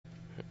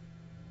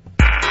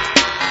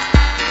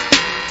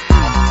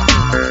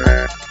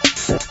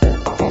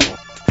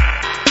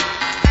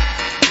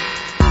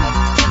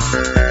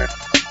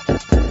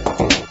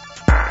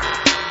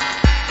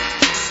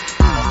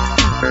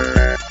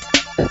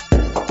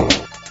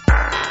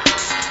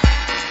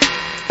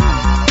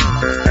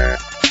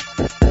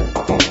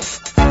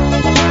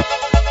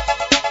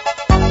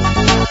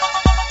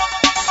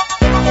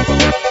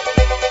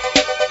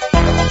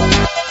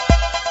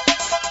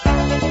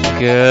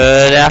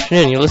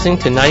afternoon. You're listening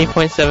to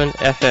 90.7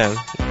 FM,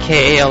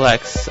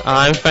 KALX.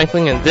 I'm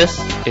Franklin, and this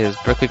is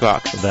Berkeley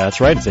Rocks. That's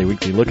right. It's a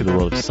weekly look at the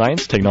world of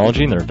science,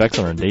 technology, and their effects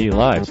on our daily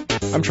lives.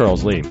 I'm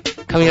Charles Lee.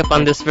 Coming up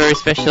on this very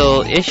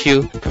special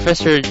issue,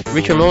 Professor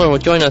Richard Muller will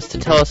join us to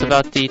tell us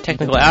about the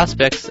technical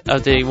aspects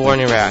of the war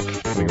in Iraq.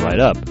 Coming right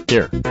up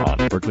here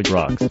on Berkeley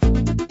Rocks.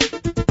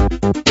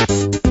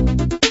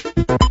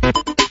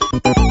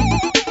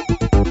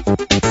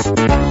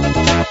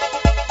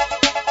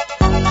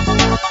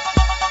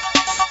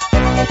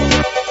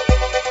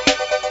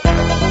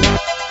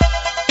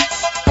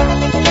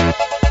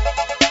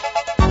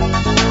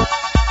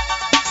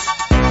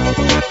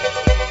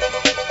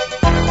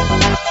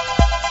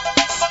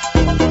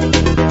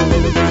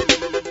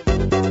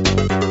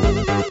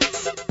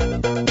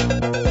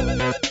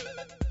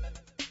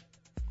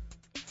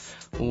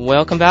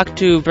 Welcome back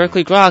to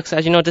Berkeley Rocks.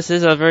 As you know, this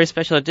is a very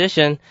special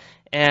edition,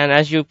 and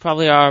as you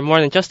probably are more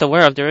than just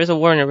aware of, there is a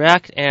war in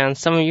Iraq, and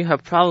some of you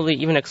have probably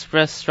even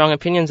expressed strong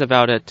opinions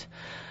about it.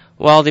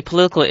 While the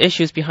political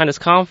issues behind this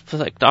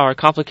conflict are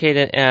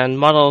complicated and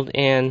muddled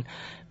in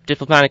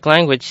diplomatic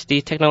language,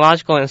 the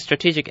technological and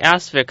strategic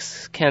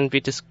aspects can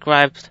be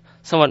described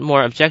somewhat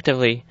more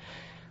objectively.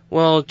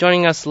 Well,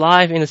 joining us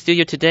live in the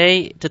studio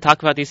today to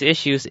talk about these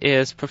issues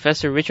is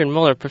Professor Richard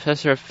Muller,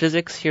 Professor of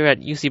Physics here at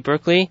UC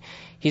Berkeley.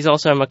 He's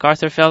also a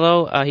MacArthur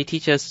Fellow. He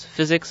teaches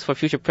physics for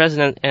Future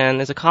President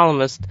and is a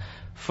columnist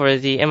for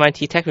the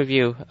MIT Tech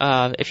Review.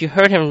 If you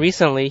heard him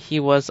recently, he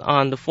was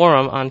on the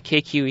forum on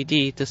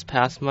KQED this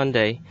past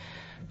Monday.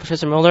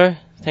 Professor Muller,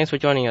 thanks for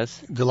joining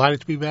us.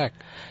 Delighted to be back.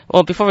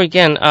 Well, before we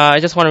begin, I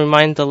just want to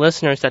remind the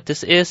listeners that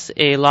this is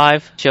a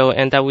live show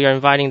and that we are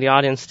inviting the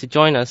audience to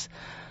join us.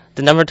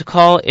 The number to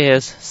call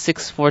is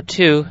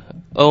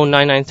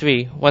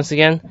 642-0993. Once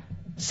again,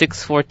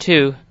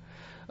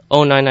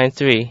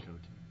 642-0993.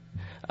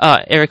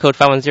 Area code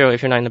 510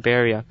 if you're not in the Bay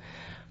Area.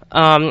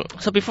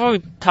 So before we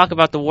talk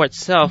about the war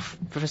itself,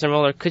 Professor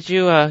Muller, could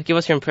you give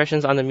us your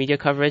impressions on the media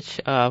coverage?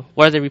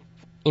 What are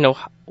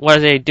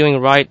they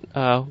doing right?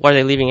 What are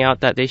they leaving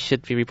out that they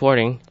should be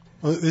reporting?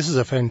 Well, this is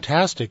a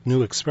fantastic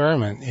new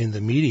experiment in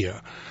the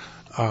media.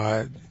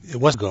 It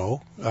was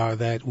ago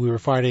that we were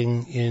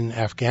fighting in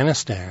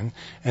Afghanistan,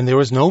 and there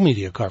was no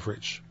media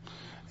coverage,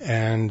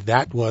 and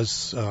that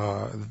was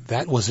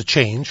a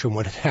change from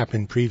what had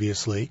happened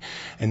previously.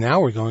 And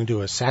now we're going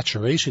to a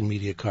saturation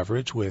media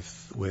coverage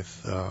with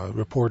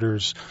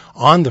reporters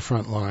on the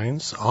front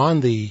lines,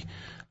 on the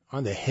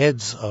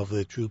heads of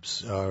the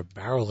troops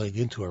barreling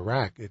into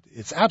Iraq.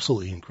 It's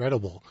absolutely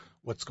incredible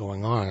what's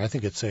going on. I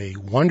think it's a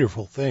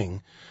wonderful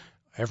thing.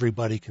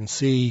 Everybody can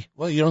see.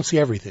 Well, you don't see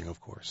everything,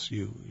 of course.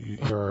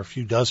 There are a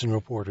few dozen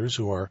reporters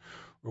who are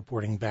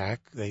reporting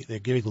back. They're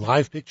giving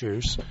live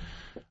pictures,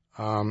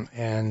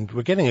 and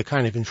we're getting a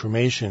kind of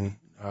information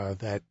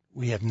that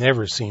we have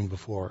never seen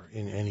before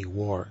in any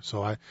war.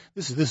 So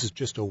this is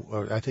just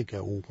I think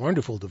a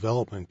wonderful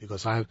development,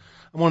 because I'm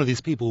one of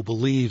these people who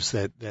believes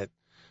that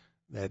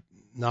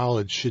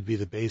knowledge should be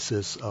the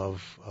basis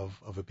of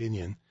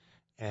opinion,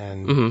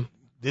 and. Mm-hmm.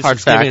 This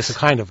is giving us a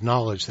kind of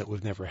knowledge that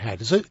we've never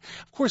had. Of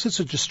course, it's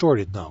a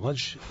distorted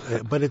knowledge,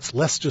 but it's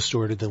less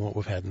distorted than what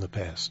we've had in the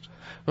past.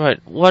 Right.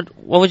 What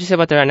would you say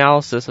about their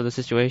analysis of the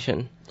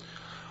situation?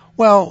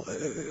 Well,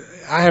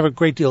 I have a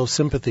great deal of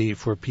sympathy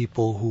for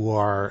people who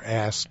are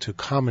asked to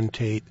comment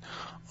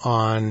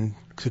on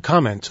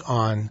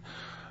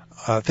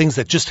things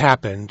that just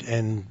happened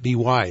and be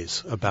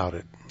wise about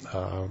it.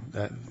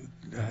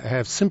 I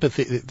have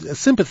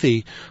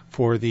sympathy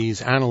for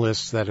these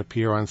analysts that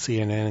appear on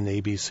CNN and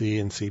ABC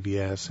and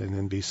CBS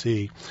and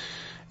NBC,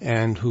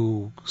 and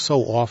who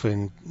so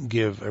often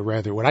give a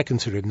rather what I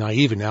consider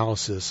naive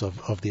analysis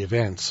of the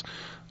events.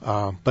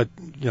 But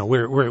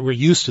we're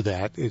used to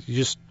that. You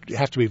just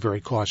have to be very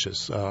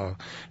cautious.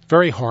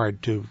 Very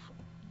hard to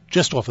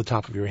just off the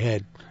top of your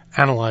head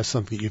analyze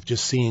something that you've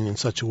just seen in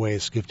such a way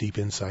as to give deep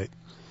insight.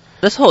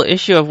 This whole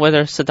issue of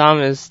whether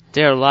Saddam is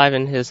there live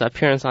in his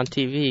appearance on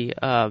TV.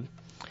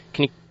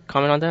 Can you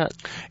comment on that?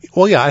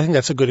 Well, yeah, I think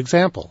that's a good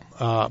example,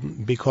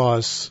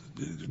 because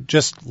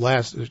just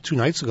 2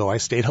 nights ago I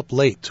stayed up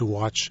late to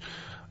watch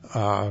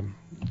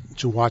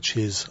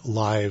his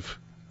live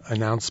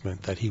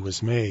announcement that he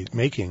was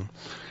making,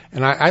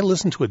 and I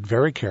listened to it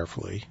very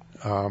carefully.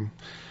 A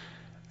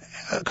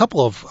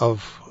couple of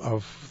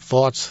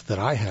thoughts that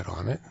I had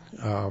on it.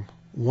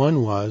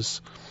 One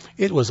was,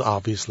 it was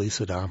obviously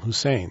Saddam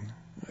Hussein.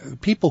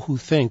 People who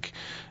think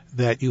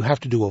that you have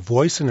to do a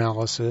voice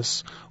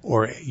analysis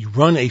or you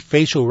run a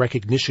facial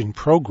recognition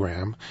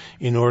program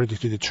in order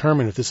to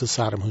determine if this is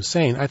Saddam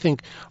Hussein, I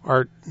think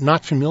are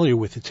not familiar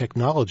with the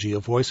technology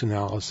of voice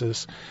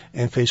analysis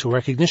and facial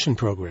recognition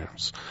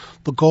programs.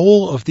 The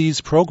goal of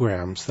these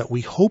programs that we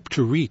hope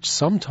to reach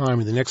sometime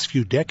in the next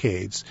few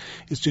decades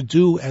is to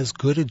do as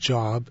good a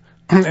job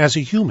as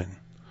a human,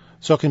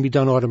 so it can be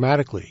done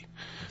automatically.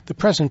 The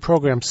present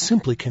program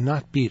simply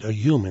cannot beat a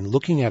human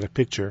looking at a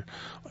picture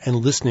and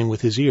listening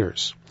with his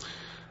ears.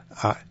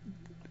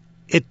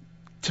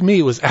 To me,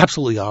 it was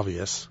absolutely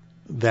obvious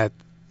that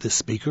this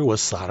speaker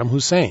was Saddam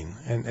Hussein.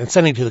 And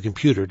sending to the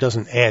computer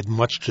doesn't add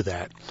much to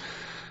that.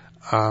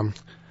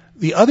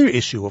 The other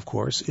issue, of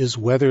course, is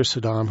whether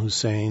Saddam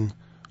Hussein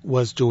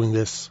was doing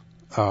this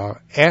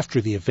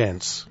after the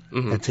events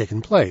had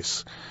taken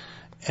place.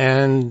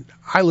 And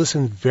I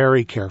listened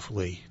very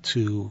carefully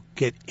to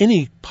get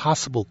any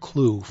possible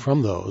clue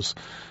from those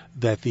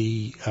that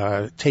the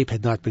tape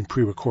had not been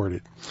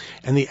pre-recorded.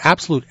 And the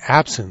absolute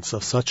absence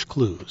of such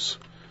clues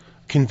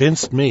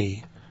convinced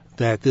me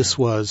that this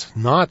was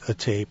not a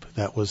tape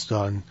that was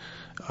done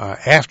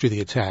after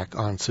the attack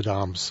on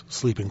Saddam's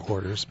sleeping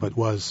quarters, but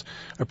was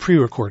a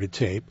pre-recorded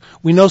tape.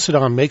 We know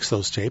Saddam makes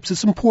those tapes.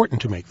 It's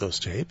important to make those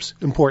tapes,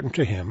 important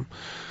to him.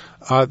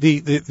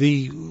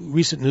 The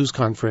recent news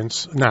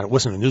conference, it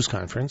wasn't a news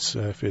conference.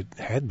 If it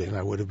had been,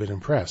 I would have been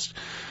impressed.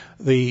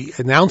 The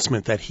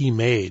announcement that he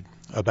made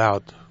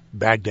about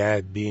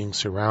Baghdad being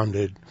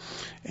surrounded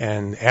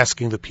and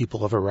asking the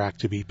people of Iraq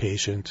to be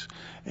patient,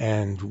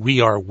 and we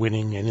are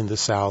winning, and in the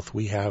South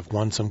we have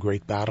won some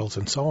great battles,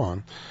 and so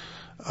on,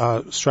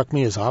 struck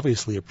me as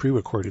obviously a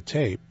pre-recorded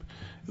tape.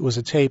 It was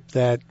a tape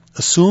that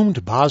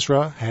assumed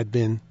Basra had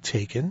been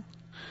taken.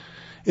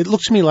 It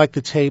looked to me like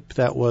the tape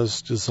that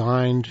was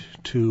designed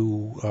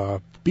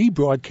to be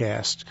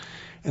broadcast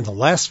in the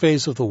last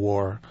phase of the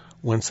war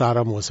when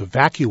Saddam was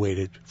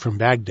evacuated from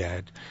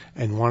Baghdad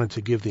and wanted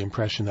to give the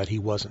impression that he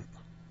wasn't.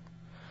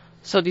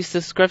 So these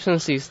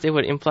discrepancies, they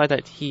would imply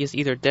that he is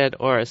either dead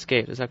or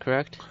escaped. Is that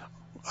correct?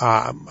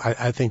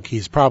 I think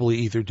he's probably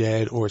either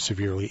dead or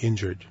severely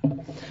injured.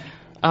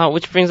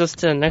 Which brings us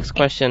to the next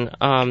question.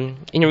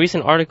 In your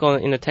recent article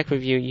in the Tech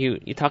Review,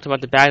 you talked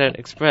about the Baghdad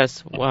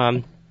Express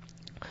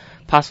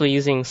possibly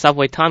using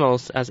subway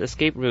tunnels as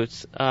escape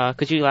routes.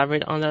 Could you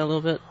elaborate on that a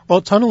little bit?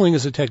 Well, tunneling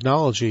is a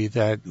technology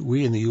that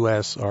we in the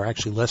U.S. are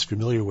actually less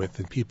familiar with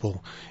than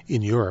people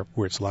in Europe,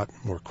 where it's a lot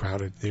more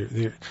crowded.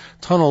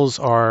 Tunnels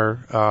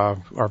are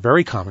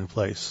very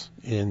commonplace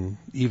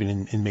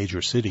even in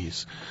major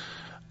cities.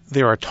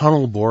 There are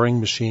tunnel boring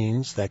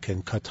machines that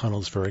can cut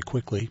tunnels very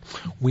quickly.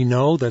 We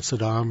know that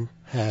Saddam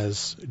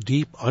has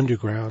deep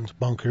underground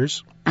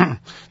bunkers.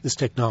 This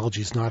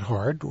technology is not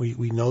hard.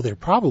 We know they're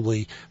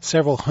probably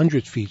several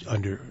hundred feet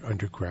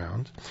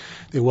underground.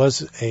 There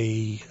was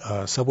a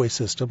subway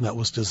system that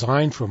was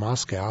designed for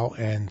Moscow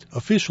and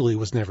officially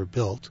was never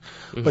built,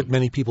 but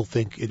many people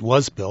think it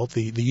was built.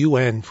 The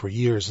UN for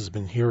years has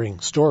been hearing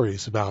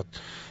stories about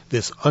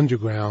this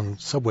underground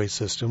subway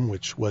system,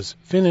 which was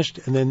finished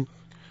and then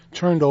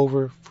turned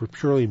over for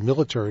purely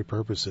military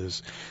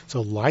purposes. It's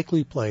a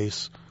likely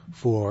place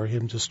for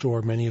him to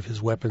store many of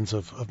his weapons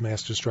of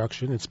mass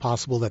destruction. It's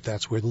possible that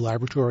that's where the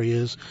laboratory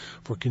is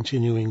for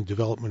continuing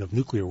development of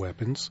nuclear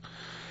weapons.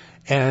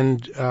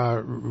 And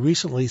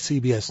recently,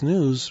 CBS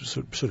News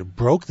sort of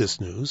broke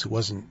this news. It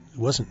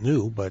wasn't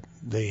new, but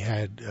they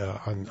had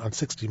on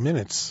 60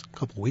 Minutes a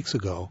couple of weeks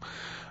ago,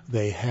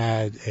 they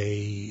had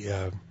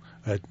a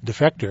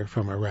defector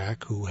from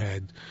Iraq who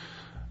hadn't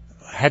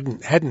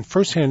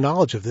first-hand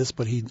knowledge of this,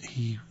 but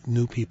he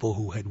knew people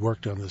who had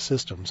worked on the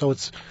system. So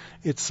it's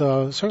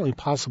certainly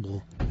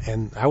possible,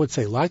 and I would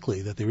say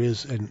likely, that there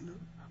is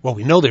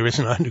we know there is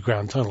an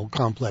underground tunnel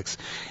complex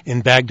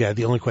in Baghdad.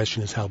 The only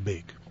question is how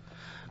big.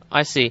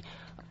 I see.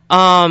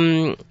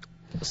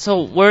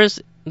 So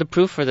where's the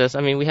proof for this?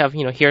 I mean, we have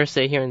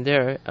hearsay here and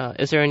there.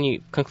 Is there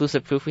any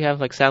conclusive proof we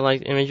have, like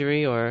satellite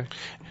imagery or?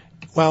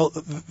 Well,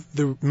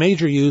 the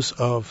major use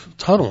of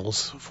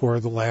tunnels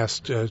for the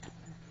last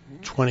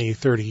 20,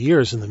 30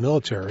 years in the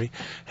military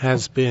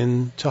has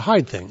been to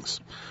hide things.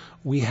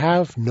 We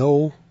have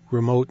no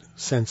remote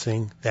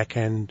sensing that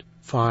can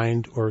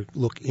find or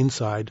look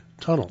inside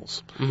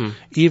tunnels.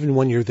 Even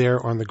when you're there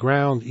on the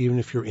ground, even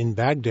if you're in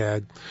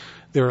Baghdad,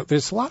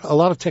 there's a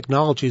lot of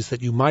technologies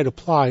that you might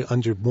apply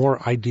under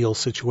more ideal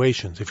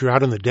situations. If you're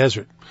out in the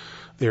desert,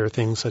 there are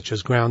things such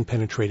as ground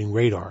penetrating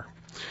radar.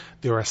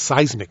 There are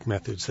seismic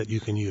methods that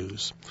you can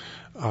use.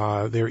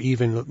 They're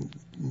even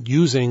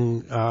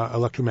using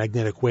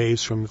electromagnetic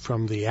waves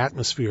from the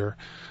atmosphere,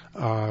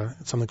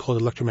 something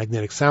called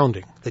electromagnetic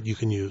sounding that you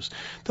can use.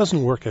 It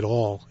doesn't work at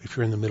all if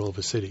you're in the middle of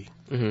a city.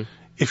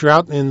 If you're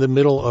out in the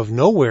middle of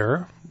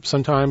nowhere,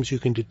 sometimes you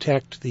can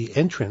detect the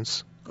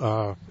entrance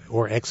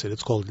or exit,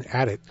 it's called an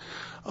adit,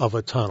 of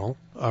a tunnel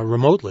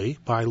remotely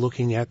by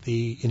looking at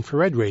the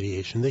infrared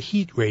radiation, the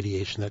heat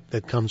radiation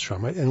that comes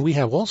from it. And we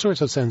have all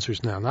sorts of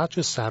sensors now, not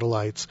just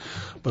satellites,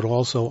 but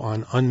also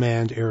on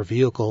unmanned air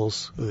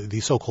vehicles,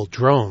 the so-called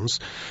drones,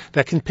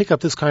 that can pick up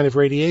this kind of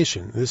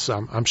radiation. This,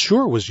 I'm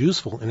sure, was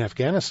useful in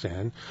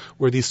Afghanistan,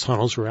 where these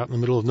tunnels were out in the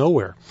middle of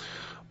nowhere.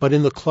 But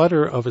in the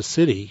clutter of a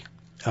city,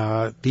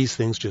 these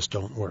things just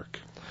don't work.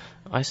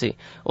 I see.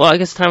 Well, I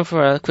guess time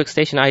for a quick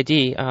station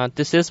ID.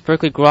 This is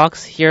Berkeley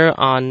Groks here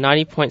on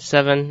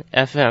 90.7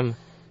 FM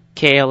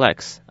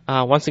KLX.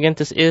 Once again,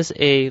 this is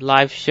a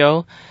live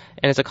show,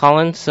 and it's a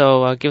call-in,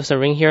 so give us a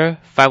ring here,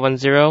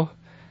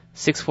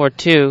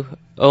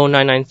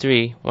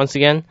 510-642-0993. Once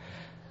again,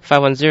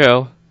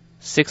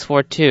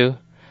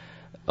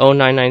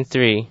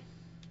 510-642-0993.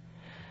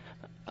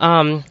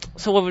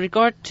 So with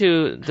regard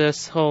to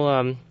this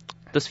whole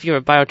the sphere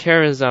of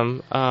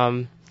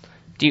bioterrorism,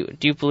 do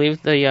you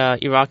believe the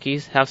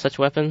Iraqis have such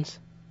weapons?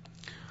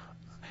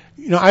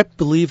 I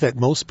believe that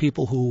most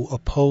people who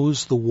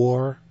oppose the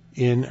war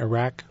in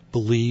Iraq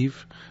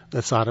believe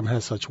that Saddam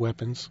has such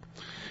weapons.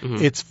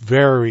 Mm-hmm. It's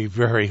very,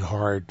 very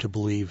hard to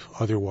believe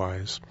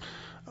otherwise.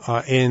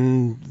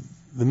 In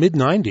the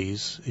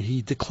mid-90s,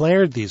 he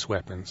declared these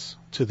weapons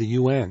to the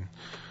UN.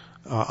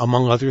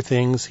 Among other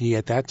things, he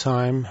at that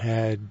time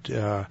had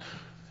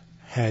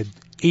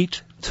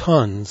 8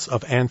 tons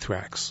of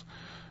anthrax.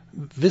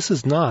 This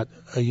is not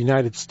a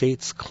United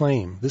States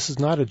claim. This is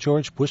not a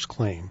George Bush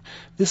claim.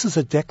 This is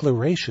a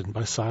declaration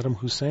by Saddam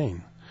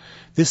Hussein.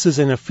 This is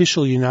an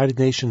official United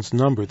Nations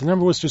number. The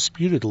number was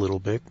disputed a little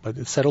bit, but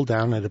it settled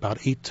down at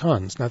about 8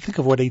 tons. Now think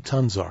of what 8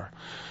 tons are.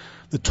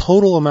 The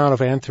total amount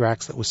of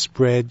anthrax that was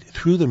spread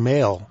through the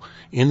mail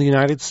in the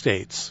United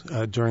States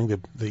during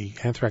the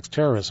anthrax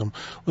terrorism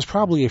was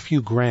probably a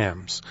few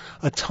grams.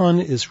 A ton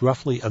is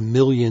roughly 1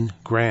 million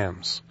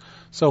grams.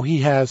 So he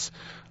has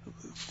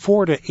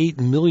 4 to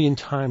 8 million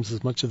times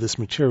as much of this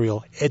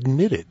material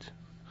admitted,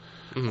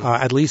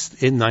 at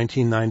least in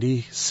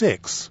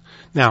 1996.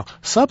 Now,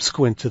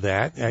 subsequent to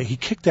that, he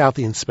kicked out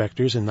the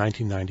inspectors in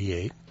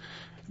 1998.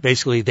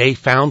 Basically, they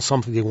found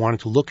something they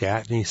wanted to look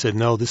at, and he said,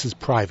 no, this is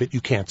private, you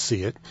can't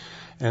see it.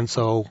 And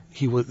so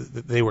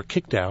they were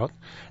kicked out.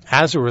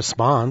 As a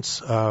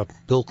response,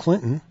 Bill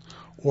Clinton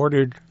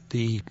ordered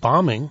the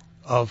bombing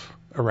of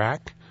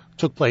Iraq,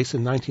 took place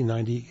in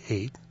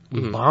 1998.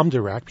 We bombed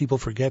Iraq. People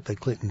forget that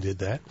Clinton did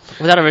that.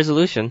 Without a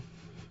resolution.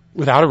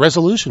 Without a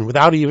resolution,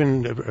 without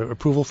even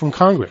approval from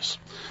Congress.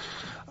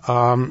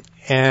 And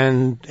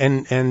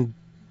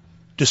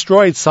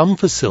destroyed some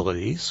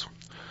facilities.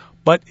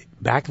 But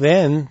back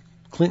then,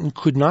 Clinton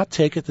could not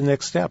take it the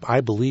next step.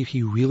 I believe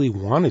he really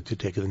wanted to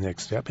take it the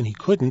next step, and he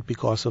couldn't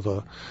because of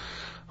a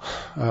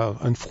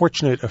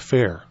unfortunate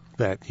affair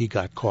that he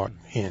got caught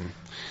in.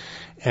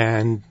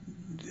 And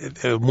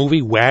a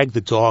movie Wag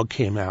the Dog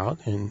came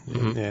out,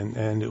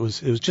 and it was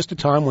just a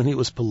time when it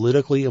was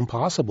politically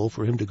impossible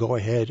for him to go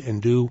ahead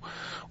and do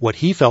what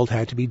he felt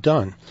had to be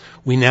done.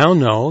 We now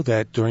know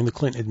that during the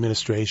Clinton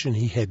administration,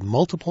 he had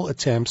multiple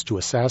attempts to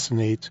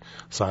assassinate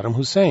Saddam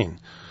Hussein.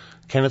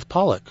 Kenneth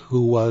Pollock,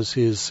 who was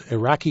his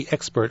Iraqi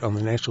expert on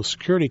the National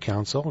Security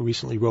Council,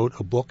 recently wrote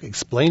a book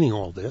explaining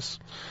all this.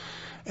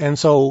 And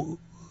so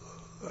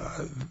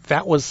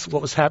that was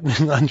what was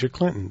happening under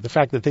Clinton. The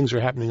fact that things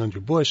are happening under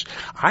Bush,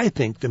 I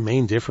think the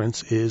main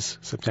difference is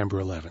September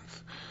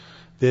 11th.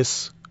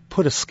 This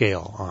put a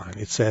scale on.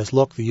 It says,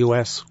 look, the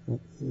U.S.,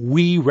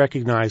 we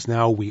recognize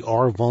now we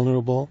are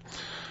vulnerable.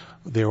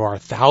 There are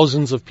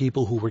thousands of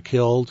people who were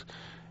killed.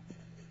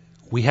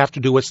 We have to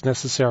do what's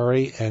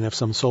necessary, and if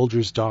some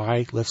soldiers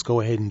die, let's go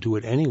ahead and do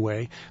it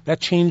anyway. That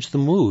changed the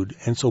mood,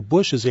 and so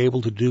Bush is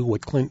able to do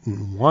what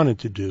Clinton wanted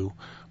to do,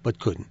 but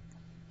couldn't.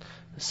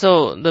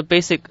 So the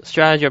basic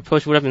strategy or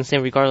approach would have been the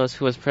same regardless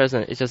who was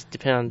president. It just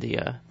depended on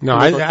the... No,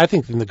 I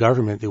think in the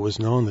government it was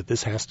known that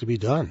this has to be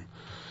done.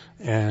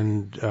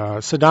 And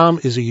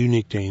Saddam is a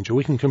unique danger.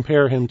 We can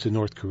compare him to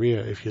North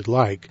Korea if you'd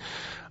like.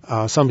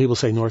 Some people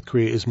say North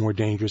Korea is more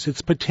dangerous.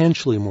 It's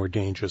potentially more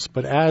dangerous.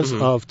 But as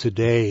of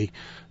today,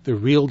 the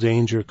real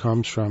danger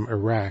comes from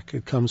Iraq.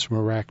 It comes from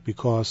Iraq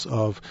because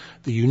of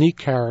the unique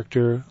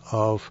character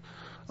of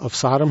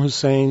Saddam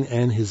Hussein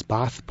and his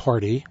Ba'ath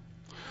Party,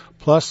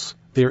 plus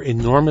their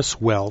enormous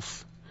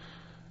wealth.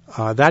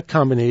 That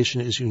combination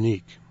is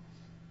unique.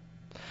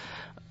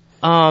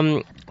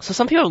 So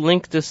some people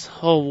link this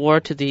whole war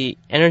to the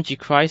energy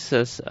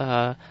crisis,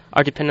 our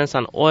dependence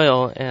on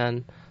oil,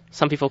 and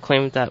some people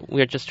claim that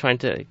we're just trying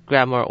to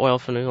grab more oil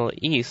from the Middle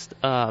East.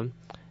 Can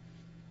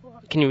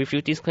you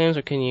refute these claims,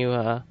 or can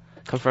you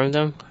confirm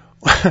them?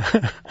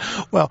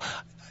 Well,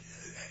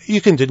 you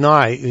can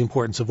deny the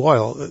importance of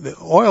oil.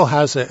 Oil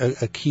has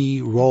a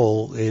key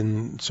role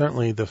in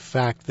certainly the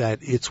fact that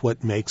it's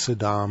what makes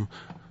Saddam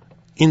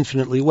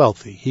infinitely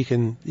wealthy. He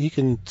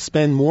can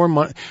spend more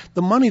money.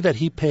 The money that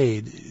he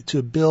paid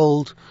to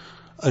build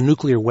a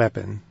nuclear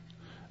weapon,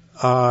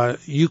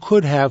 you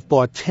could have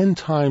bought 10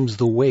 times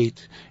the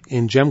weight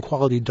in gem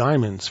quality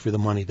diamonds for the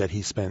money that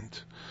he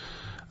spent.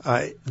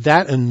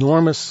 That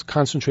enormous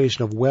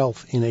concentration of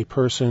wealth in a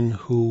person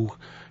who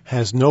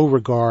has no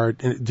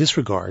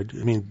disregard.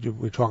 I mean,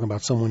 we're talking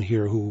about someone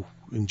here who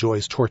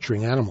enjoys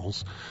torturing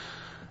animals.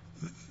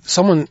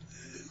 Someone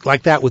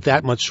like that with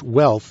that much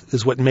wealth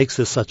is what makes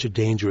this such a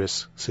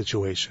dangerous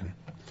situation.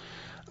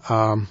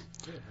 The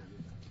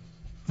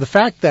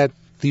fact that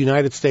the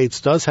United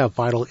States does have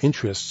vital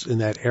interests in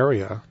that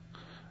area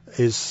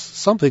is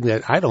something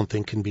that I don't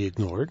think can be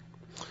ignored.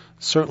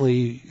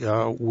 Certainly,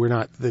 we're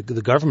not.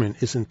 The government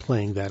isn't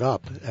playing that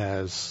up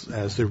as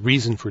the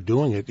reason for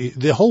doing it.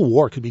 The whole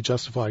war could be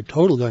justified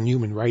totally on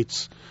human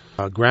rights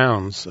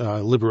grounds,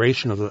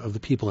 liberation of the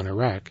people in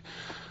Iraq.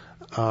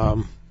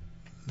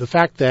 The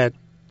fact that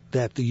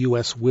the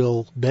U.S.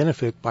 will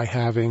benefit by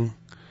having,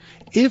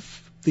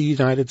 if the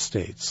United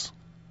States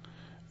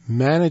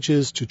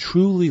manages to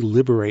truly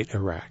liberate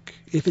Iraq,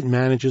 if it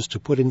manages to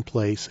put in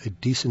place a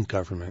decent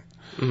government,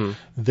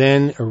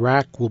 then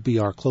Iraq will be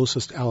our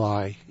closest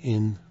ally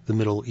in the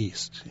Middle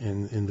East,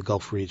 in the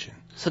Gulf region.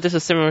 So this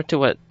is similar to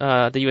what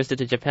the U.S. did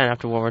to Japan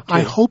after World War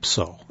II? I hope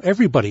so.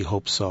 Everybody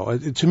hopes so.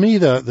 To me,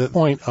 the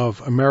point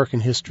of American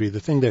history, the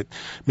thing that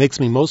makes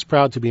me most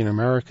proud to be an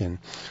American,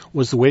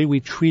 was the way we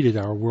treated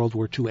our World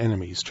War II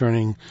enemies,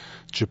 turning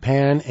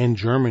Japan and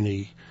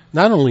Germany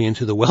not only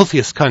into the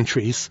wealthiest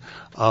countries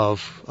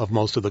of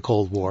most of the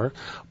Cold War,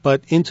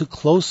 but into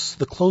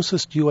the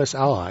closest U.S.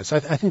 allies. I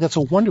think that's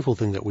a wonderful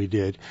thing that we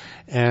did,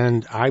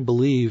 and I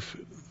believe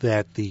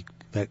that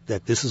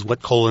that this is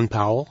what Colin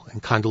Powell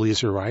and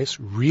Condoleezza Rice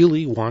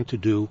really want to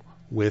do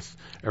with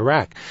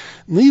Iraq.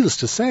 Needless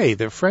to say,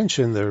 the French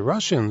and the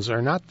Russians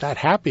are not that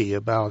happy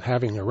about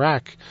having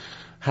Iraq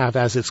have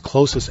as its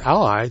closest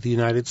ally the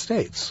United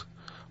States.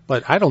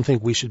 But I don't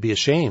think we should be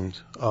ashamed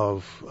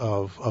of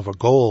a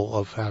goal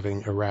of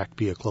having Iraq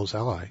be a close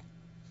ally.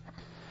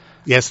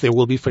 Yes, there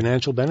will be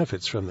financial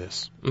benefits from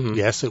this.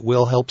 Yes, it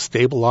will help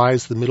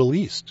stabilize the Middle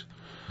East.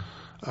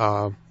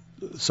 So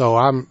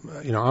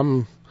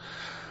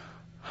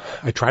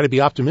I try to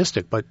be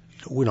optimistic, but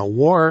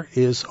war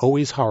is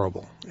always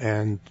horrible,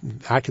 and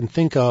I can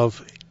think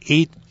of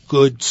 8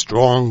 good,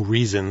 strong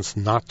reasons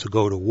not to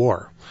go to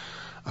war.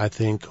 I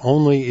think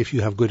only if you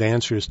have good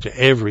answers to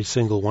every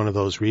single one of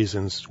those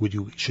reasons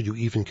should you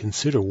even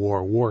consider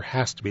war. War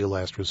has to be a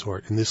last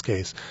resort. In this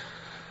case,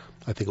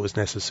 I think it was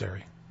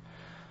necessary.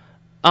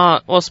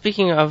 Well,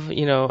 speaking of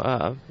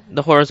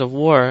the horrors of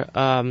war,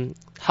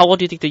 how well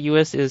do you think the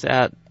U.S. is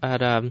at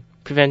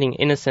preventing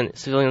innocent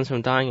civilians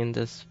from dying in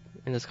this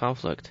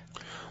conflict?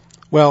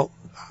 Well,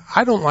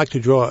 I don't like to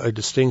draw a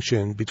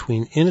distinction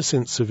between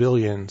innocent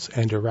civilians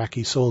and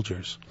Iraqi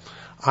soldiers.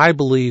 I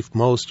believe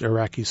most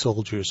Iraqi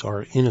soldiers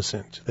are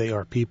innocent. They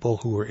are people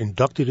who were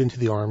inducted into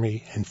the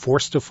army and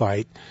forced to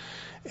fight.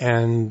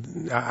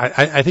 And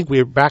I think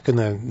we're back in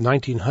the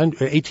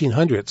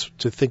 1800s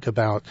to think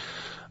about,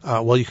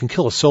 you can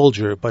kill a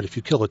soldier, but if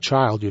you kill a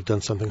child, you've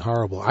done something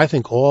horrible. I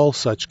think all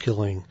such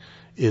killing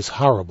is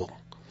horrible.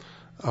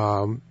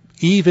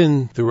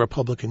 Even the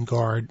Republican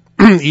Guard,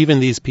 even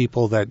these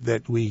people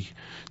that we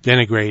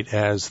denigrate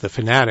as the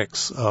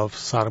fanatics of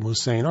Saddam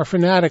Hussein, are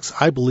fanatics,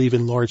 I believe,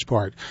 in large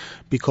part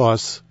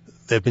because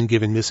they've been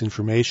given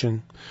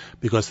misinformation,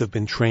 because they've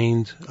been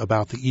trained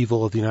about the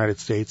evil of the United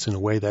States in a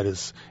way that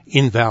is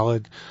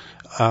invalid.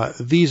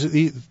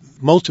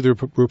 Most of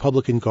the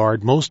Republican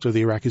Guard, most of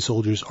the Iraqi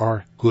soldiers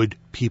are good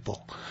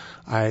people.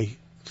 I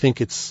think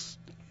it's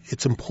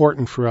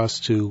important for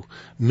us to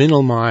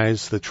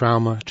minimize the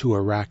trauma to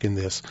Iraq in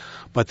this,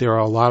 but there are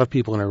a lot of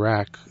people in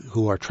Iraq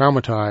who are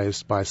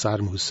traumatized by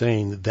Saddam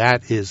Hussein.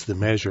 That is the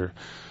measure.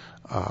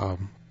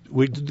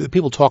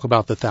 People talk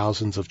about the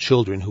thousands of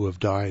children who have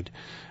died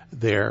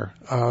there.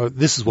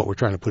 This is what we're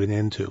trying to put an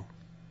end to.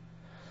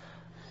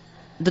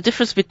 The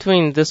difference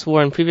between this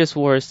war and previous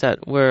wars is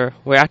that we're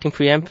acting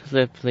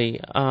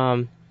preemptively,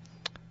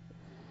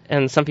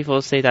 and some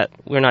people say that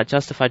we're not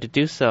justified to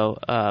do so.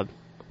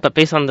 But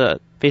based on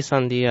the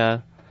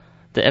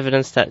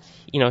evidence that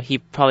he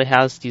probably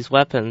has these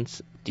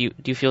weapons, do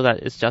you feel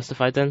that it's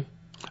justified then?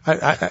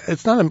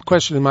 It's not a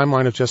question in my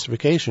mind of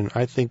justification.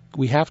 I think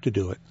we have to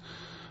do it.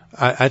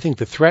 I think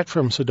the threat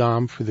from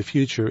Saddam for the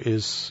future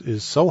is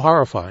so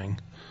horrifying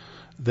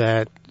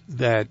that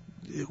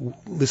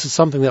this is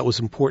something that was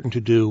important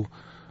to do.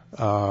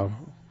 For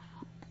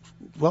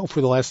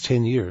the last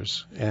 10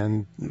 years,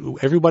 and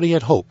everybody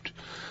had hoped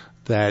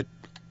that.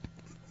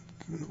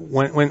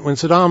 When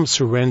Saddam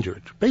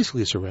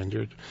basically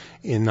surrendered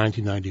in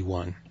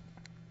 1991,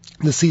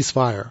 the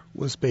ceasefire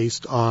was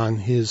based on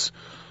his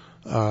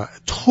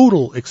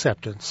total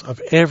acceptance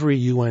of every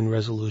UN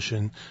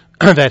resolution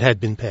that had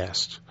been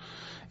passed.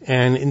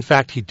 And in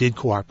fact, he did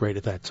cooperate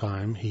at that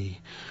time.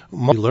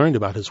 What he learned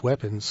about his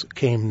weapons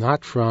came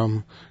not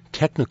from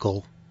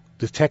technical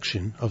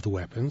detection of the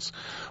weapons,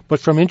 but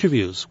from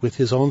interviews with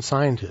his own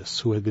scientists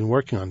who had been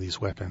working on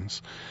these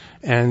weapons.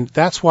 And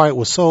that's why it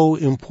was so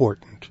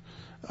important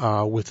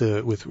with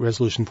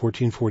Resolution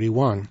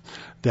 1441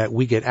 that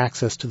we get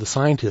access to the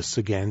scientists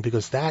again,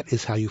 because that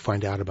is how you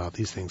find out about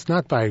these things.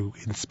 Not by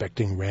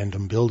inspecting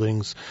random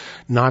buildings,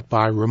 not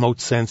by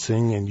remote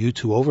sensing and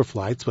U-2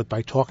 overflights, but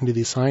by talking to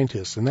these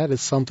scientists. And that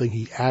is something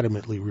he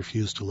adamantly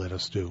refused to let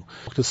us do.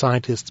 Talk to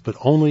scientists, but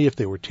only if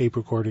they were tape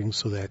recordings,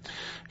 so that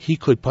he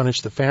could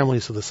punish the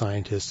families of the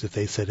scientists if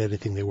they said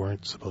anything they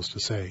weren't supposed to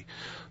say.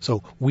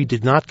 So we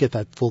did not get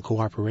that full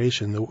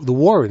cooperation. The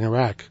war in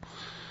Iraq,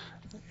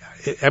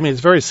 it's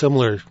very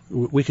similar.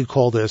 We could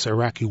call this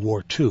Iraqi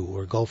War II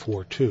or Gulf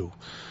War II.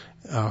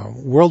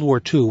 World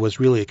War II was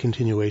really a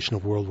continuation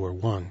of World War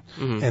I,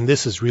 and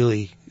this is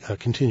really a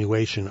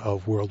continuation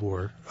of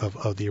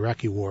of the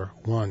Iraqi War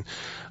I.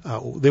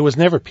 There was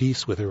never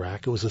peace with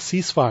Iraq. It was a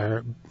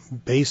ceasefire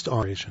based on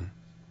operation.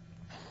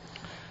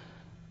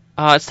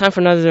 It's time for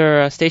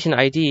another station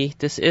ID.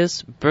 This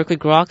is Berkeley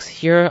Groks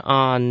here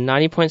on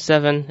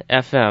 90.7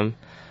 FM.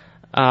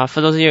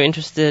 For those of you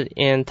interested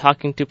in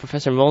talking to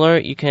Professor Moeller,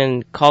 you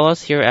can call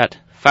us here at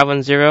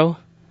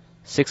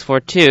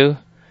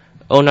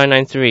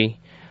 510-642-0993.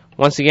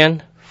 Once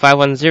again,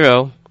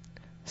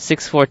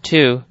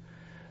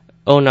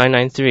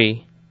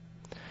 510-642-0993.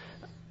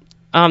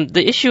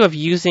 The issue of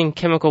using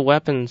chemical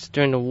weapons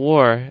during the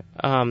war,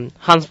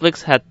 Hans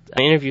Blix had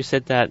an interview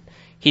said that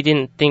he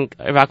didn't think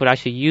Iraq would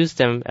actually use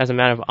them as a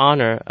matter of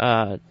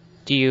honor.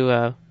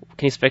 Can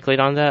you speculate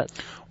on that?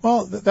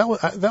 Well,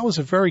 that was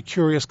a very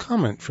curious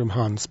comment from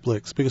Hans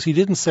Blix, because he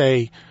didn't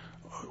say,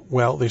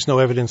 well, there's no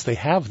evidence they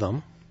have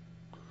them.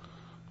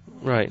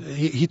 Right.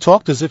 He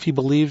talked as if he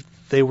believed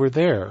they were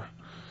there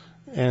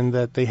and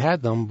that they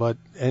had them,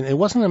 and it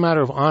wasn't a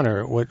matter of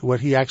honor. What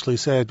he actually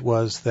said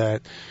was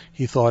that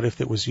he thought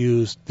if it was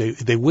used,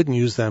 they wouldn't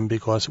use them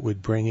because it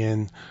would bring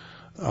in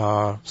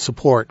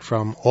support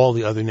from all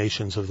the other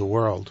nations of the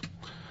world.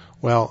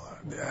 Well,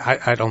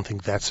 I don't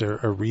think that's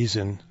a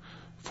reason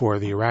for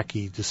the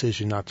Iraqi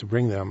decision not to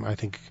bring them. I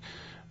think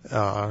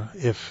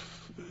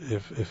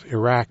if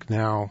Iraq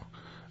now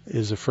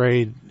is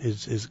afraid,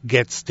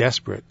 gets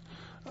desperate,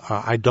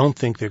 I don't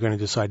think they're going to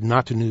decide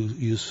not to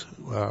use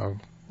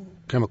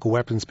chemical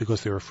weapons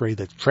because they're afraid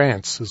that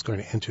France is going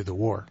to enter the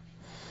war.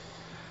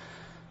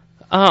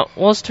 Well,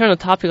 let's turn the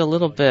topic a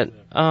little bit.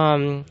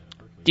 Do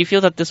you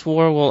feel that this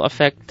war will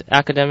affect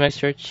academic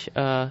research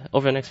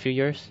over the next few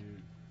years?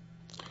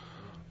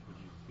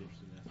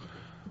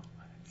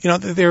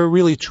 There are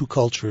really two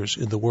cultures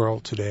in the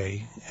world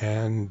today,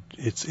 and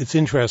it's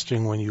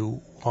interesting when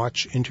you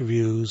watch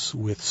interviews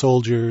with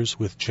soldiers,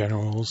 with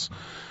generals,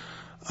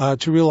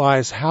 to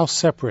realize how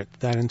separate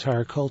that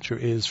entire culture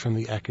is from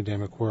the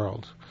academic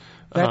world.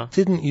 That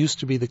didn't used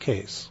to be the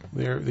case.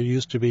 There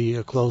used to be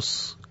a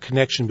close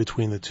connection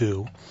between the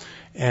two,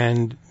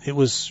 and it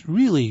was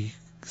really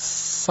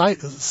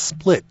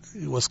split.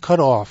 It was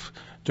cut off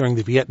during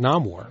the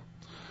Vietnam War,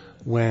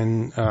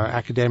 when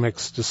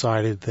academics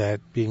decided that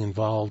being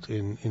involved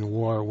in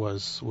war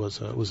was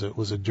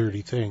a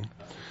dirty thing.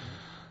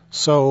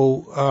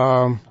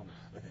 So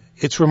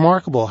it's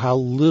remarkable how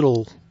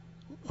little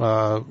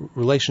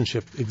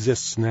relationship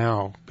exists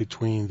now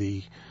between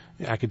the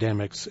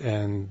academics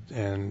and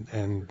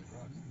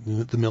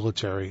the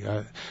military.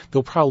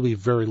 There'll probably be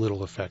very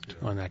little effect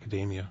on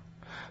academia.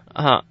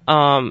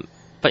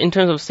 But in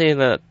terms of, say,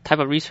 the type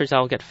of research that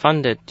will get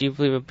funded, do you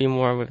believe it would be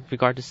more with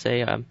regard to,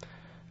 say,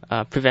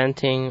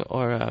 preventing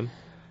or,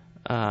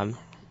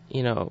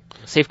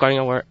 safeguarding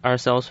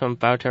ourselves from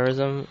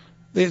bioterrorism?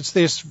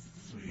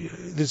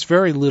 There's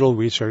very little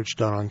research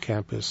done on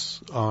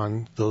campus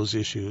on those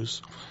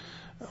issues.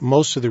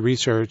 Most of the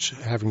research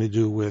having to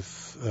do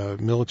with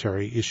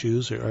military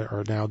issues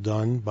are now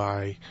done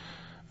by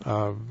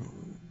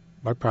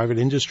private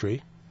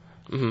industry,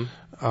 and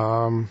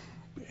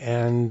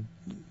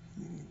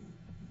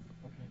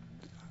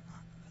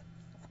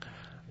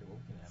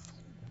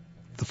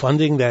the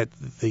funding that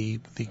the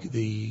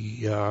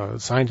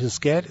scientists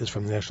get is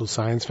from the National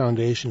Science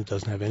Foundation. It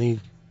doesn't have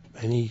any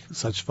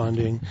such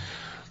funding.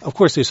 Of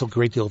course, there's a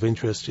great deal of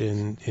interest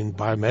in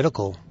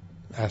biomedical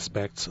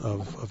aspects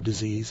of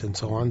disease and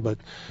so on, but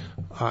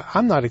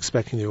I'm not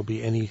expecting there will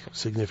be any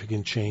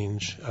significant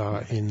change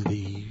in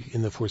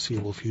the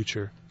foreseeable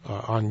future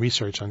on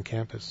research on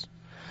campus.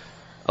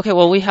 Okay,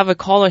 well, we have a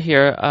caller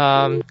here.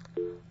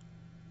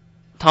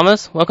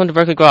 Thomas, welcome to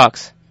Berkeley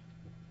Groks.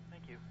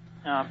 Thank you.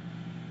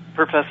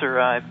 Professor,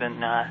 I've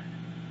been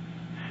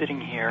sitting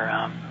here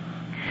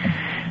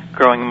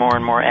growing more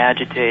and more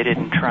agitated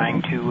and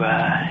trying to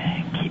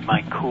keep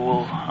my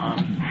cool,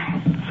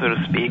 so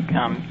to speak.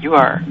 You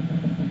are,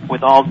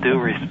 with all due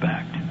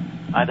respect,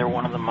 either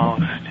one of the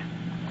most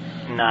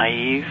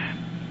naive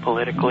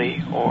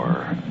politically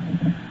or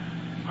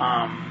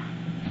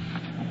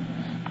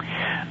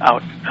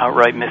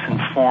outright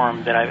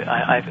misinformed that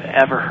I've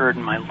ever heard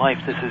in my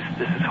life. This is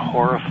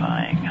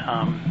horrifying.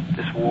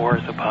 This war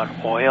is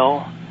about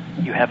oil.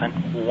 You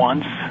haven't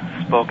once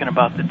spoken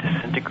about the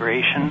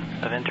disintegration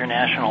of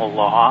international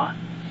law,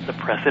 the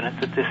precedent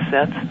that this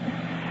sets.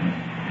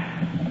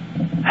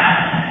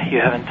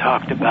 You haven't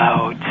talked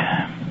about,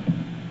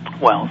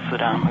 well,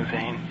 Saddam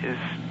Hussein is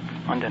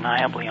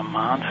undeniably a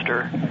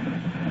monster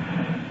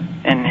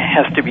and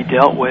has to be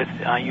dealt with.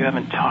 You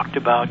haven't talked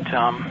about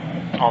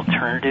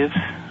alternatives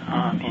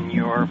in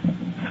your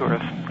sort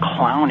of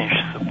clownish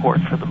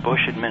support for the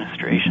Bush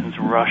administration's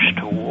rush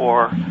to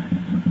war.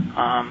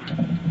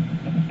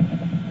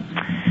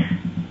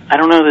 I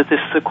don't know that this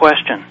is a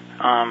question.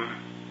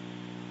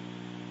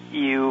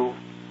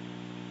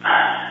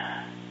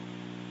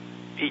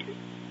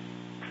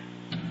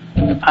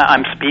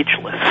 I'm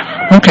speechless.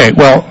 Okay,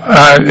 well,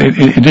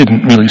 it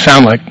didn't really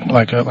sound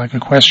like a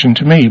question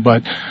to me,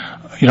 but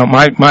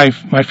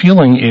my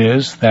feeling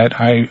is that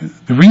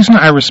the reason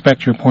I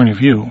respect your point of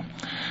view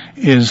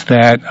is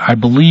that I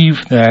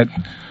believe that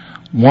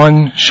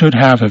one should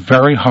have a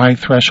very high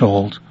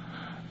threshold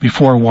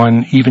before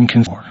one even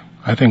can war.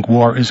 I think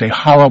war is a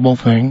horrible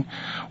thing.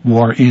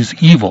 War is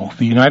evil.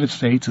 The United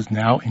States is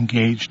now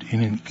engaged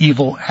in an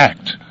evil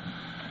act.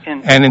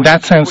 And in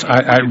that sense,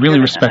 I really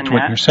respect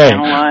what you're saying.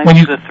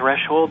 Analyze the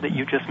threshold that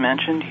you just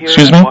mentioned here?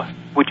 Excuse me?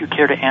 would you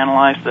care to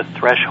analyze the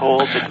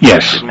threshold?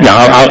 Yes. Yeah,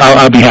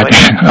 I'll be happy.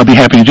 I'll be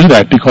happy to do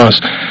that, because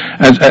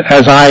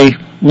as I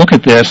look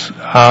at this,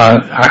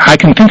 I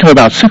can think of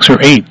about 6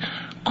 or 8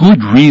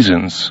 good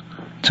reasons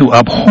to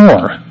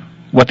abhor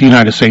what the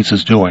United States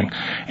is doing.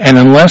 And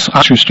unless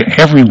answers to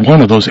every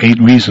one of those 8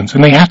 reasons,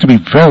 and they have to be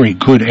very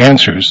good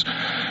answers,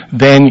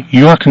 then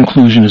your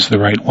conclusion is the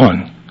right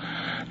one.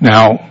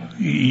 Now,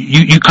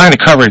 you kind of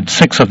covered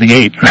 6 of the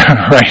 8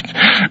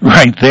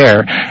 right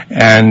there,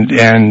 and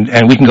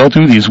we can go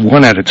through these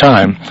one at a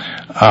time.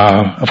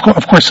 Of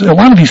course, a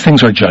lot of these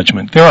things are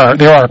judgment. There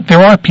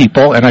are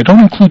people, and I don't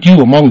include you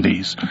among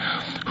these,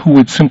 who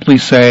would simply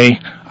say,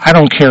 I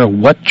don't care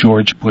what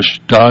George Bush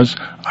does,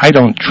 I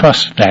don't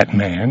trust that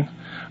man.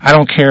 I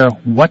don't care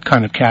what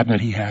kind of cabinet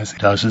he has, it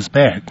does is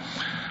bad.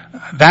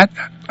 That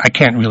I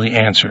can't really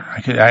answer.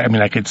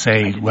 I could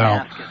say,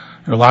 well,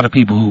 there are a lot of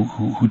people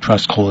who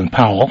trust Colin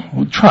Powell.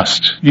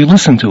 Trust. You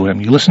listen to him.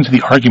 You listen to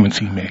the arguments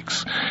he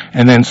makes,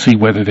 and then see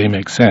whether they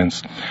make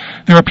sense.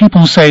 There are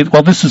people who say,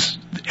 well,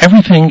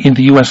 everything in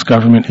the U.S.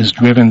 government is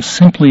driven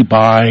simply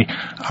by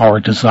our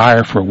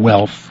desire for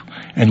wealth,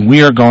 and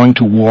we are going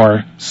to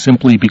war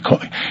simply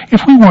because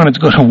if we wanted to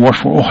go to war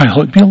for oil, it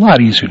would be a lot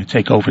easier to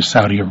take over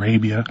Saudi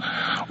Arabia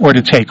or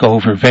to take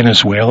over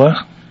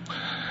Venezuela.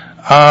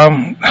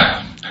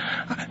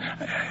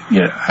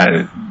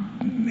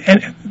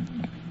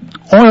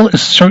 Oil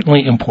is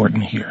certainly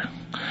important here.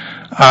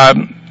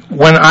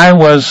 When I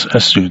was a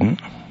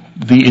student,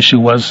 the issue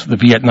was the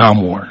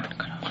Vietnam War.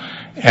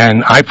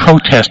 And I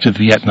protested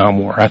the Vietnam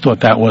War. I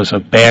thought that was a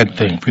bad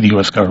thing for the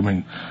U.S.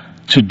 government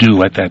to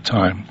do at that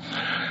time.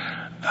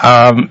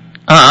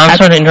 I'm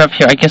sorry to interrupt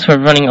here. I guess we're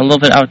running a little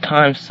bit out of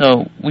time,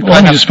 so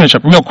let me just finish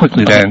up real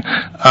quickly then.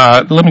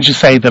 Let me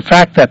just say the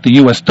fact that the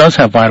U.S. does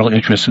have vital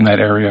interests in that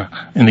area,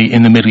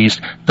 in the Middle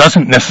East,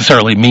 doesn't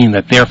necessarily mean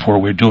that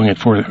therefore we're doing it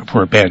for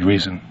a bad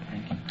reason.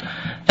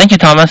 Thank you,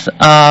 Thomas. We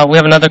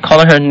have another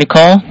caller here,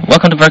 Nicole.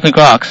 Welcome to Berkeley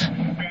Groks.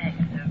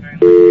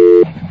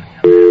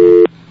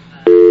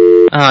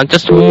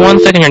 Just 1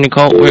 second here,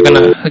 Nicole. We're going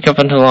to hook you up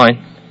onto the line.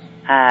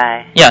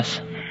 Hi.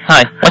 Yes.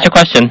 Hi. What's your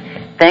question?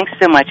 Thanks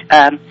so much.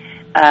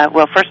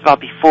 Well, first of all,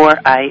 before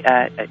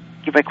I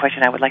give my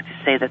question, I would like to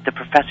say that the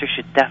professor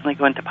should definitely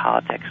go into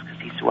politics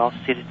because he's well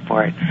suited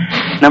for it.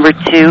 Number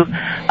 2,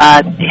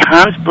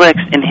 Hans Blix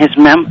in his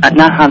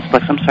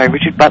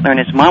Richard Butler in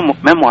his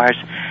memoirs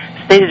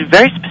stated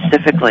very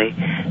specifically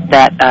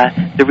that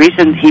the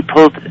reason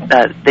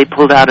they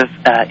pulled out of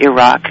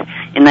Iraq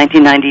in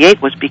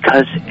 1998 was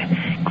because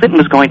Clinton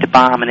was going to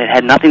bomb, and it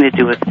had nothing to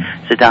do with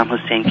Saddam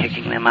Hussein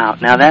kicking them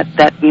out. Now that's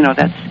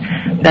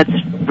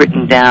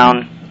written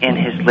down in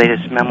his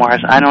latest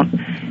memoirs.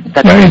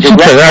 That's a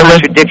direct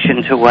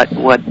contradiction to what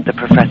the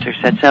professor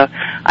said. So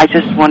I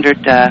just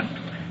wondered,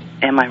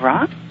 am I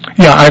wrong?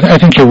 Yeah, I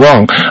think you're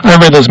wrong. I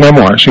read those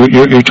memoirs.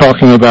 You're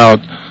talking about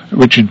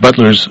Richard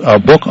Butler's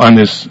book on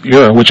this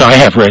era, which I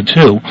have read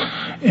too,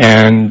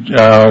 and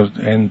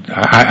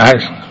I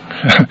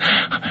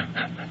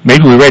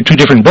maybe we read 2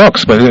 different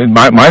books, but in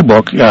my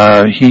book,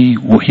 he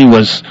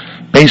was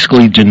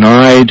basically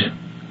denied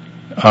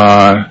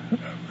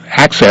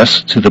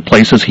access to the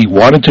places he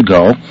wanted to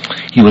go.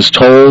 He was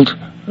told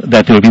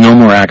that there would be no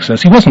more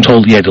access. He wasn't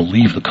told he had to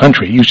leave the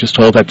country. He was just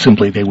told that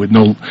simply the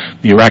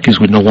Iraqis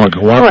would no longer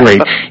cooperate.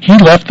 Right, he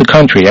left the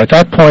country. At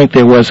that point,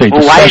 there was a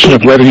discussion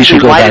of whether he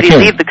should go back in. Why did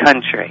he leave the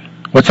country?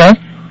 What's that?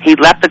 He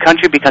left the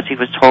country because he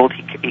was told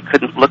he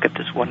couldn't look at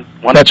this one.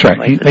 That's right.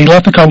 He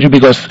left the country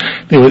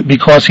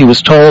because he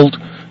was told.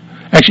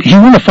 Actually, he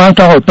won a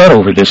 $5 bet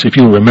over this, if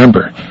you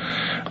remember.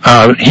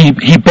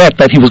 He bet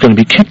that he was going to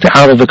be kicked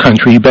out of the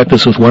country. He bet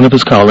this with one of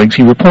his colleagues.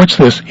 He reports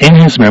this in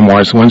his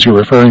memoirs, the ones you're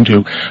referring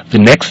to. The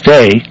next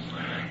day,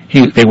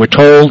 they were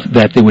told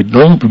that there would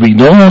be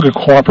no longer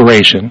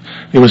cooperation.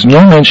 There was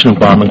no mention of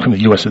bombing from the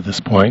U.S. at this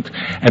point.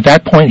 At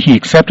that point, he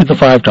accepted the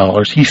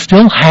 $5. He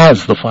still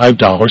has the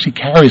 $5. He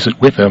carries it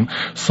with him,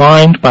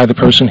 signed by the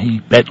person he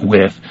bet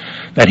with,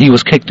 that he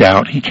was kicked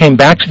out. He came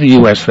back to the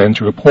U.S. then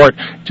to report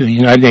to the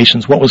United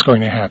Nations what was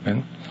going to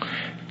happen.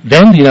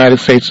 Then the United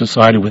States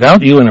decided,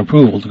 without UN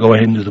approval, to go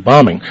ahead and do the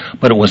bombing.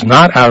 But it was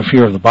not out of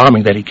fear of the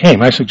bombing that he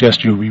came. I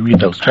suggest you reread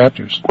those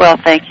chapters. Well,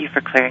 thank you for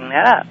clearing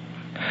that up.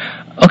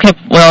 Okay,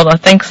 well,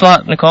 thanks a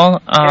lot, Nicole.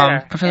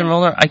 Sure. Professor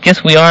Moeller, I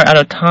guess we are out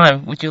of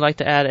time. Would you like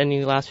to add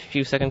any last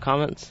few second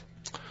comments?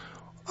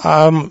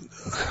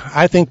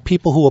 I think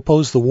people who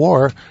oppose the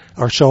war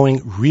are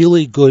showing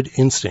really good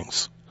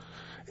instincts.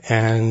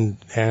 And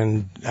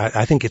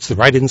I think it's the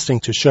right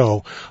instinct to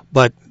show,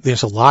 but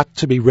there's a lot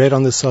to be read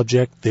on this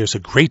subject. There's a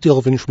great deal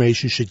of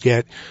information you should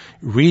get.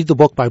 Read the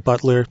book by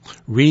Butler.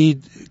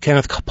 Read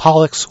Kenneth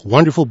Pollack's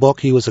wonderful book.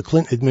 He was a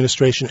Clinton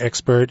administration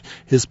expert.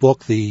 His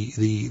book,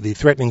 The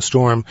Threatening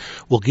Storm,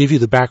 will give you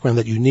the background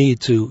that you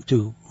need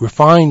to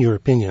refine your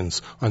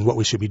opinions on what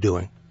we should be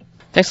doing.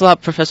 Thanks a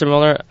lot, Professor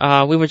Moeller.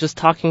 We were just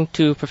talking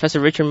to Professor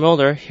Richard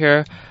Moeller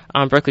here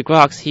on Berkeley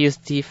Groks. He is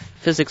the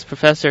physics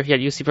professor here at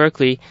UC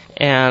Berkeley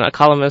and a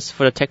columnist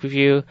for the Tech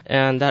Review.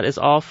 And that is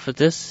all for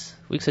this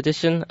week's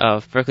edition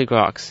of Berkeley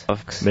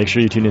Groks. Make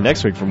sure you tune in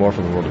next week for more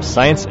from the world of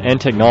science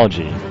and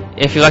technology.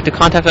 If you'd like to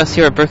contact us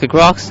here at Berkeley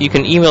Groks, you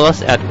can email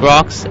us at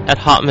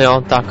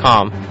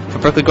groks@hotmail.com. For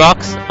Berkeley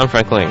Groks, I'm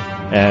Frank Ling.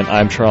 And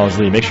I'm Charles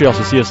Lee. Make sure you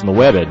also see us on the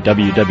web at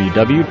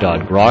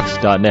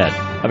www.groks.net.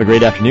 Have a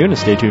great afternoon and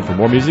stay tuned for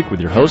more music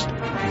with your host,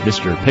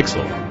 Mr.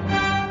 Pixel.